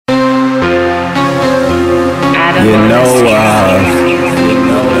You know,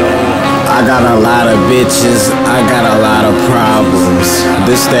 I got a lot of bitches, I got a lot of problems.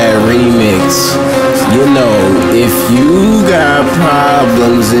 This that remix. You know, if you got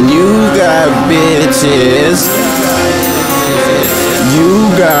problems and you got bitches, you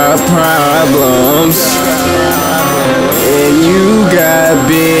got problems and you got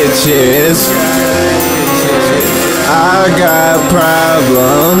bitches, I got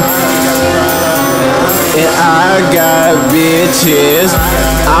problems and I got bitches.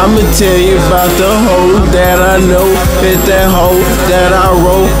 I'ma tell you about the hoe that I know, bitch that hoe that I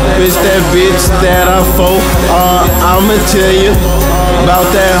roll, bitch that bitch that I fool. I'ma tell you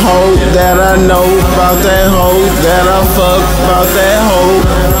about that hoe that I know, about that hoe that I fuck, about that hoe.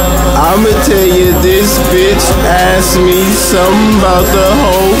 I'ma tell you this bitch asked me something about the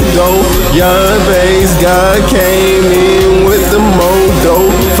hoe though. Young bass God came in with the modo.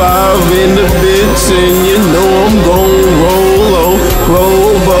 5 in the bitch and you know I'm gon' robo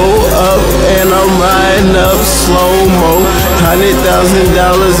up and I'm riding up slow-mo.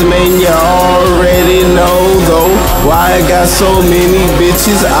 $100,000, man, you already know though. Why I got so many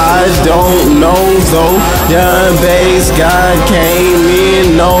bitches, I don't know though. Young bass God came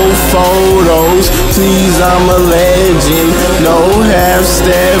in, no photos. Please, I'm a legend, no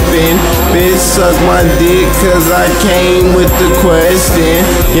half-stepping. Bitch, suck my dick cause I came with the question.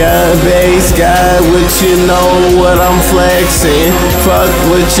 Young bass God, what you know what I'm flexing. Fuck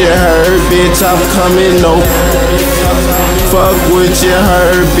what you heard, bitch, I'm coming up. Fuck what you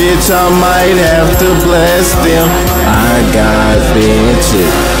heard, bitch, I might have to bless them. I got bitches,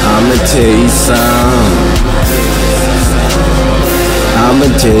 I'ma tell you some. I'ma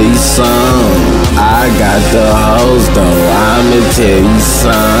tell you some. I got the hoes though, I'ma tell you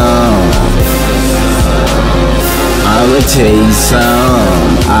some. I'ma tell you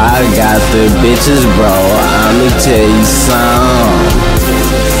some. I got the bitches, bro, I'ma tell you some.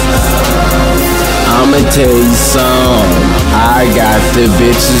 I'ma tell you some. I got the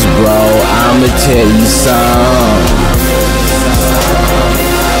bitches, bro, I'ma tell you some.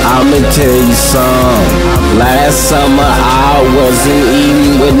 I'ma tell you some. Last summer I wasn't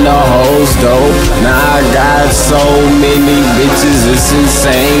eating with no hoes though. Now I got so many bitches, it's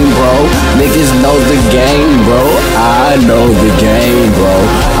insane, bro. Niggas know the game, bro. I know the game, bro.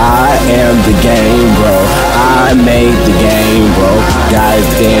 I am the game, bro. I made the game, bro.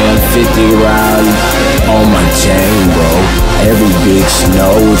 Goddamn 50 rounds on my chain, bro. Every bitch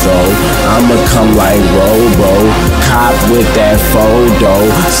know though, I'ma come like Robo. Cop with that photo,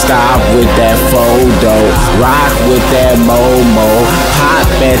 stop with that photo, rock with that Momo, hop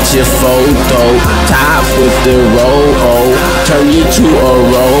at your photo, top with the Ro-O, turn you to a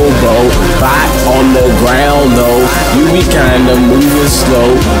Robo, bot on the ground though, you be kinda moving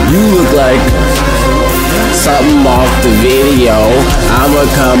slow, you look like something off the video. I'ma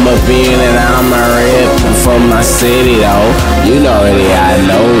come up in and I'ma rip from my city though. You know already I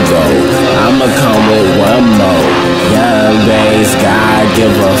know though. I'ma come with one more. Young bass God, give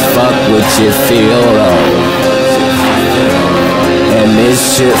a fuck what you feel though. And this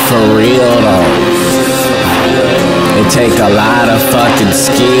shit for real though. It take a lot of fucking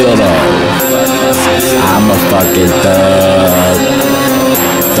skill though. I'm a fucking thug.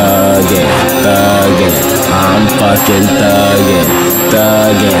 Thuggin', I'm fucking thuggin',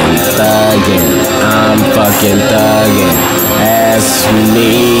 I'm fucking thuggin'. Ask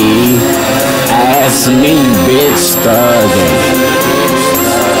me, bitch, thuggin'.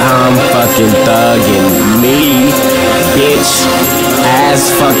 I'm fucking thuggin', me, bitch, ass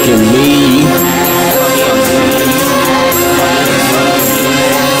fucking me.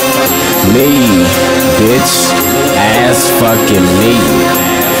 Me, bitch, ass fucking me.